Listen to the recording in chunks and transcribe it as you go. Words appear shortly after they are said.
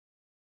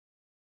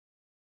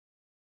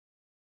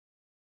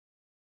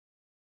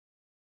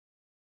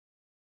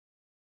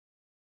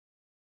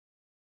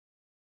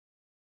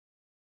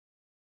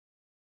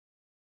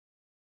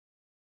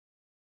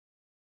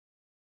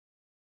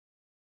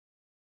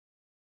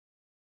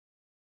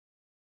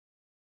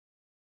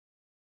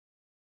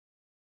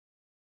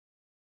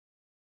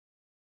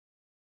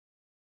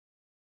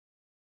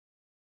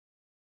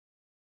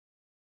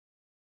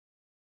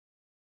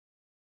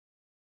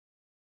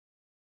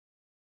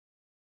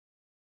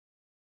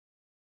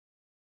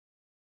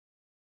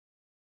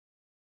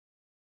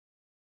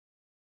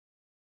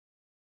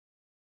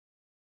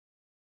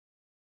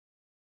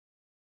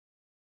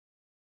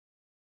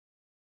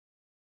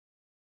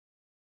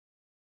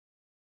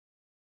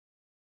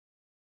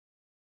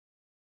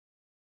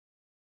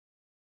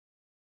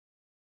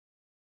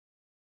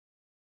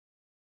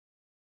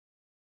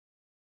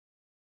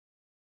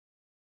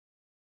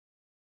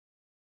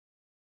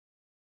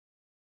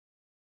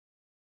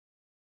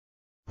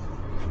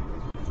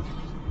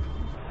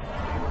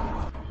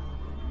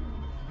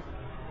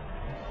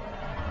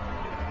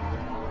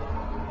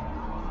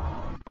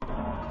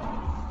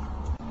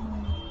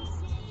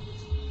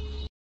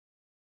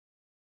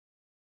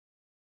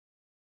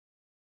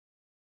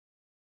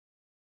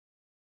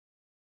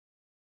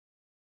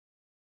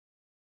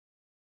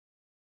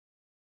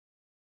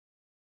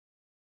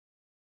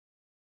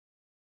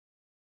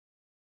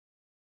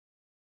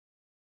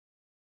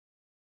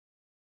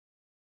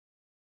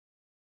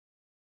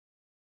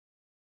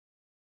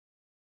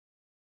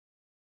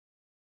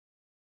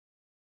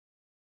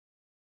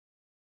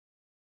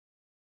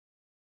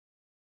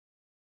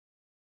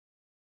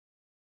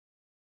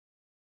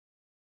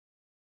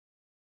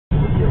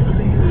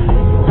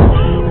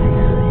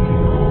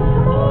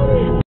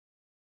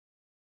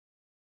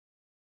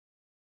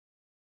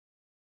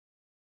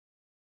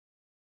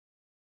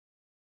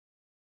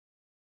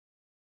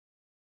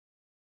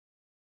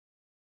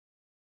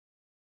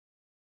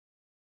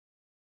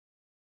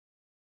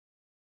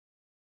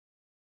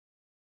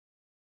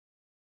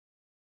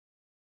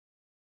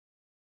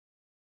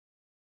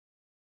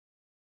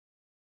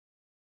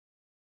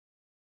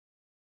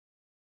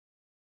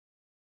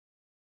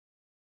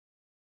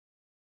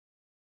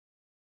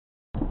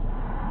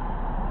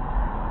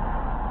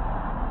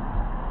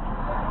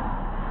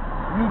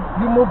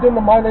you moved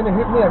into my lane and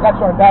hit me. I got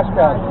you on dash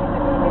cam.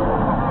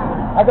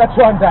 I got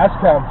you on dash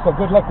cam, so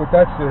good luck with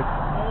that shit. Yeah,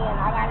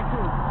 I got it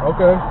too.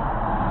 Okay.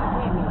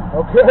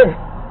 Okay.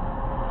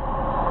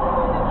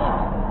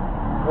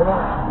 Hold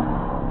on.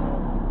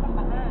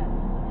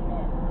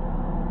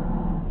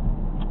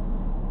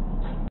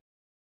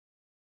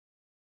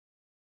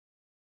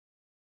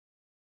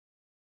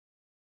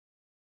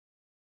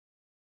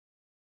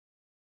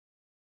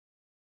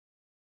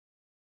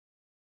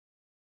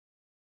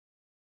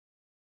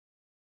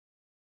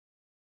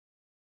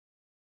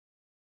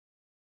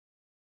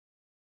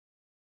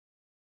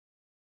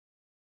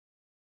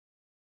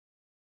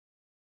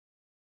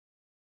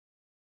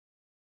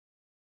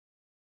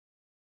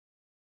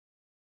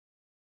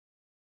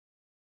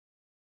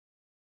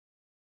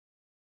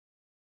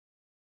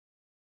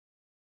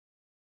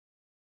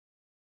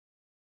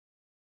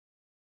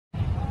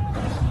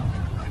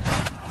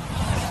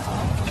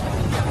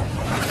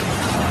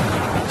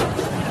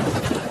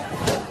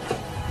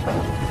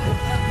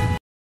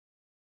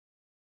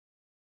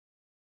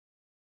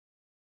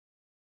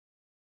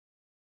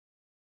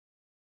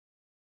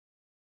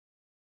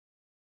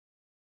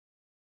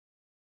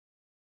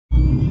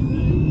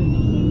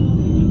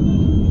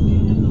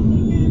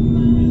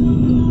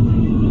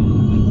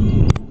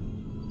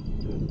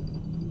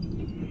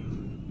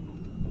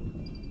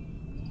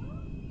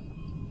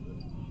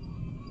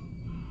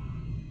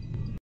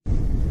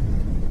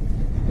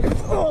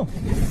 Oh,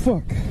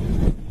 fuck.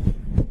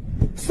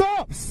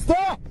 Stop!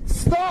 Stop!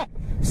 Stop!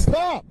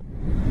 Stop!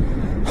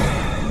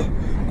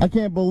 I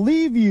can't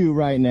believe you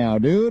right now,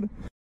 dude.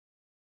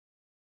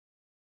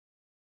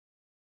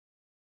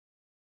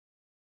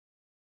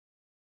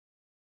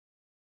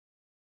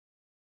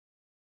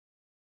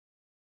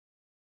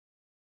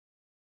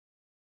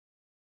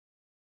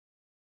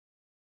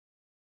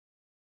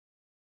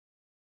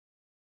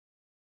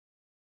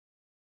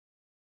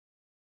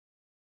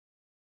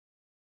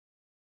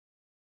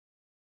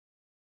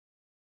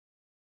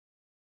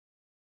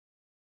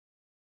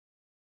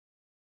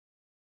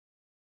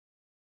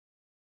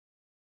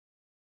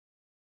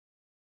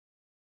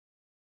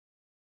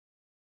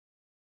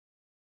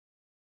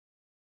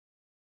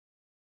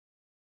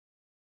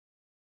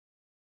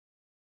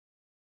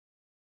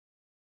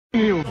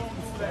 You. I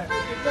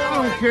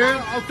don't care.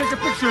 I'll take a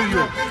picture of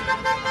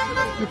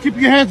you. You keep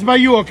your hands by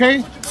you,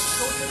 okay?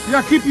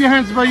 Yeah, keep your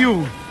hands by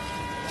you.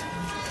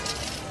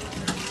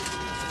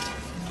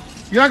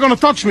 You're not gonna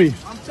touch me.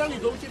 I'm telling you,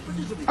 don't take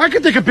pictures of me. I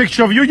can take a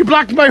picture of you. You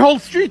blocked my whole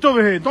street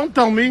over here. Don't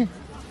tell me.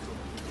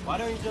 Why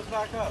don't you just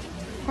back up?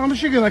 I'm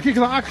shaking. I kick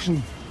the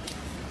action.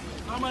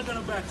 How am I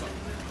gonna back up?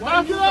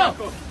 Back it up.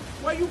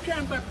 Why you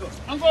can't back up?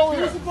 I'm going.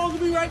 You're supposed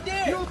to be right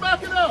there. You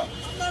back it up.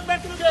 I'm not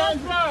backing up. Get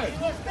inside.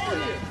 Stay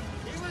here.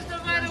 He was the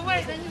right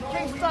away, then you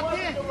can't stop in.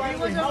 He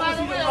was the How was right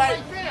he away, the I'm right?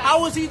 right there.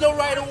 How was he the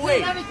right away?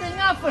 Clean everything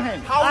out for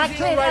him. How I was he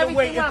the cleaned right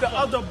away everything if out the for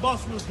him. other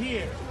bus was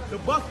here? The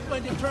bus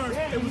when they turned,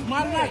 it was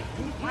my light.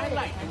 It was my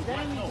light. It was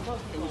my no. It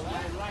was my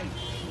light.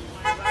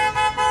 It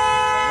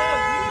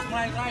was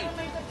my light. You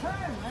made the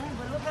turn, man,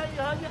 but look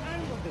how you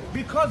angled it.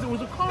 Because there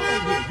was a car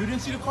right there. You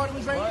didn't see the car that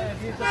was right Well, there?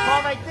 if it's a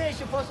car like this,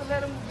 you're supposed to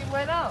let him get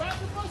right out. Back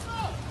the bus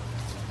up.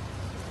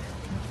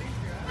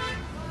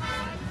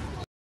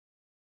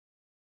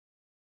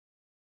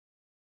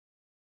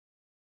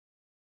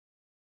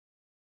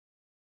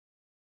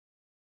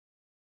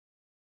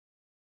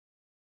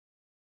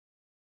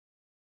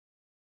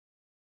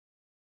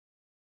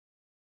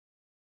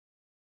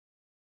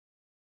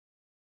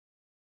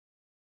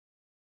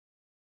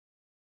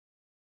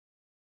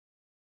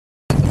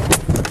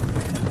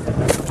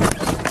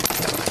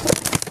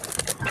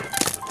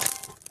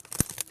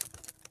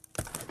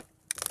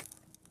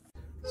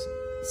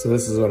 So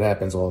this is what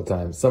happens all the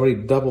time. Somebody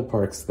double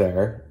parks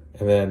there,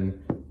 and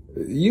then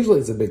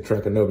usually it's a big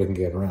truck and nobody can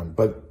get around.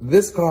 But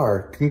this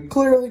car can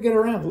clearly get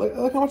around.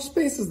 Look how much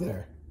space is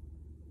there.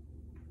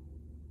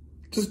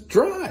 Just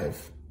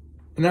drive.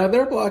 And now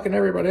they're blocking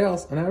everybody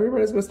else, and now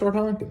everybody's gonna start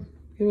honking.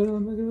 Give it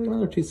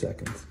another 2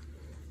 seconds.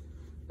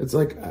 It's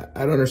like,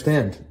 I don't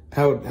understand.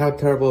 How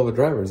terrible of a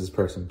driver is this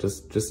person?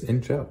 Just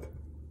inch up.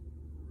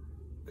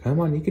 Come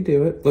on, you can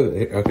do it. Look,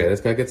 okay,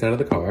 this guy gets out of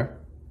the car,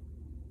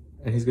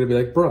 and he's gonna be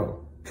like,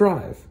 bro,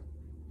 drive.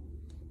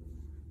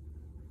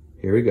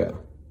 Here we go.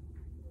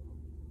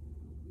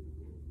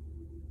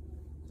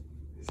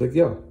 He's like,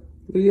 yo,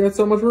 you got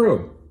so much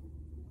room.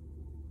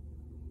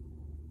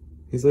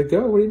 He's like,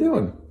 go, what are you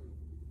doing?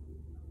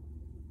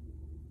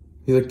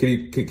 He's like,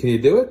 can you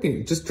do it? Can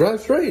you just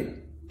drive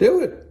straight?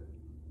 Do it.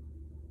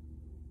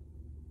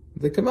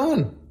 He's like, come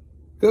on,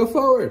 go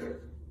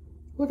forward.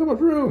 Look how much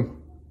room.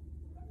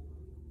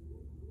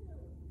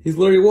 He's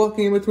literally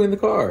walking in between the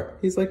car.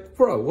 He's like,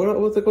 bro,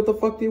 what the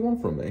fuck do you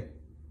want from me?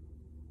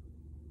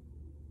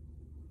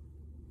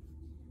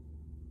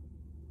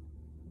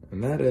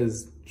 And that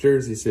is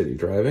Jersey City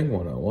driving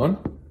 101.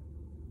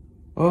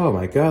 Oh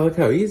my God, look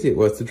how easy it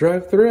was to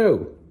drive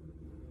through.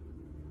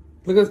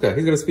 Look at this guy,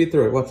 he's gonna speed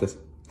through it, watch this.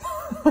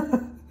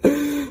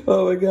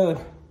 Oh my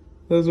God,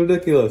 that was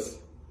ridiculous.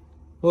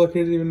 Look,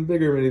 here's an even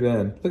bigger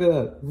minivan. Look at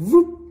that.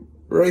 Whoop.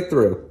 Right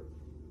through.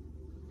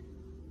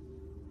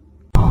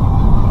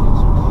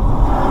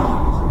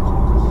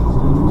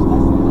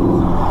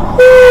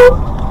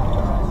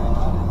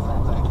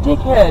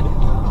 Dickhead.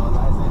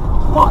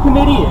 Fucking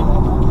idiot.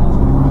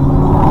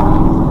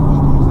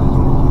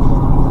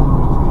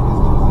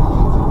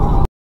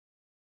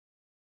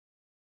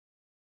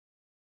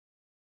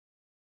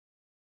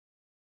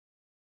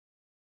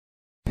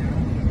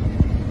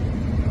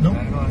 ¿No?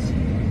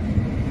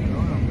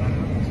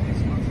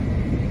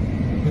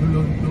 Pero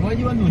lo va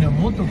llevando una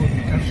moto con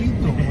un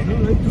carrito,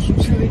 boludo. Esto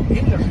sucede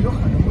en La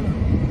Rioja, ¿no?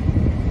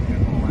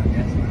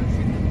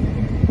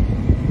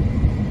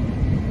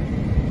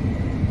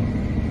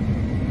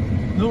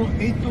 No,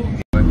 esto...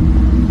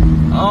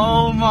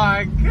 Oh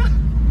my god.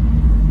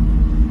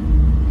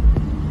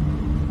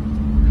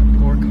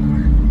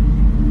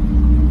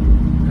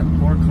 That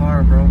poor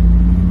car, bro.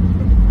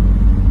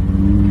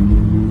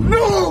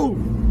 No!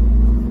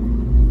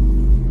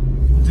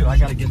 Dude, I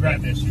gotta get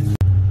that this year.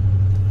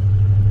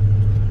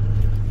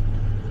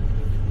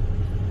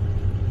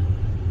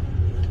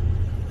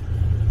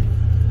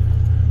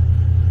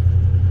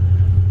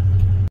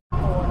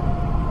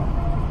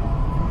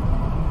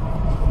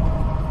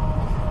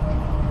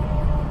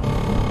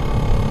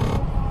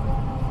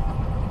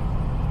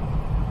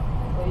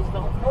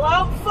 Go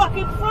out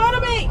fucking front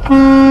of me!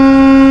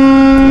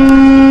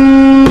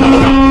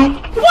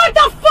 What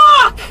the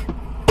fuck?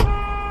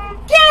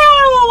 Get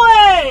out of the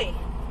way!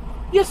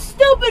 You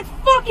stupid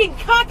fucking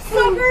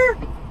cocksucker!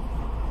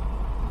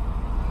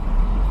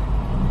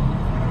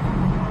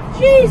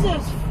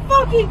 Jesus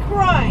fucking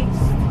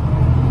Christ!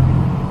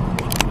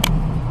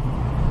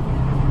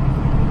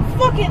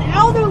 Fucking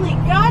elderly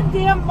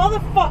goddamn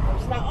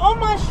motherfuckers. Now all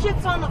my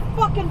shit's on the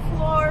fucking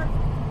floor.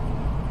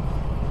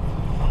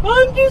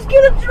 I'm just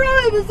gonna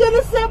drive instead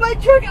of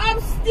semi-truck.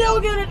 I'm still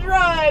gonna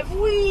drive.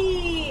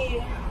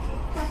 Wee.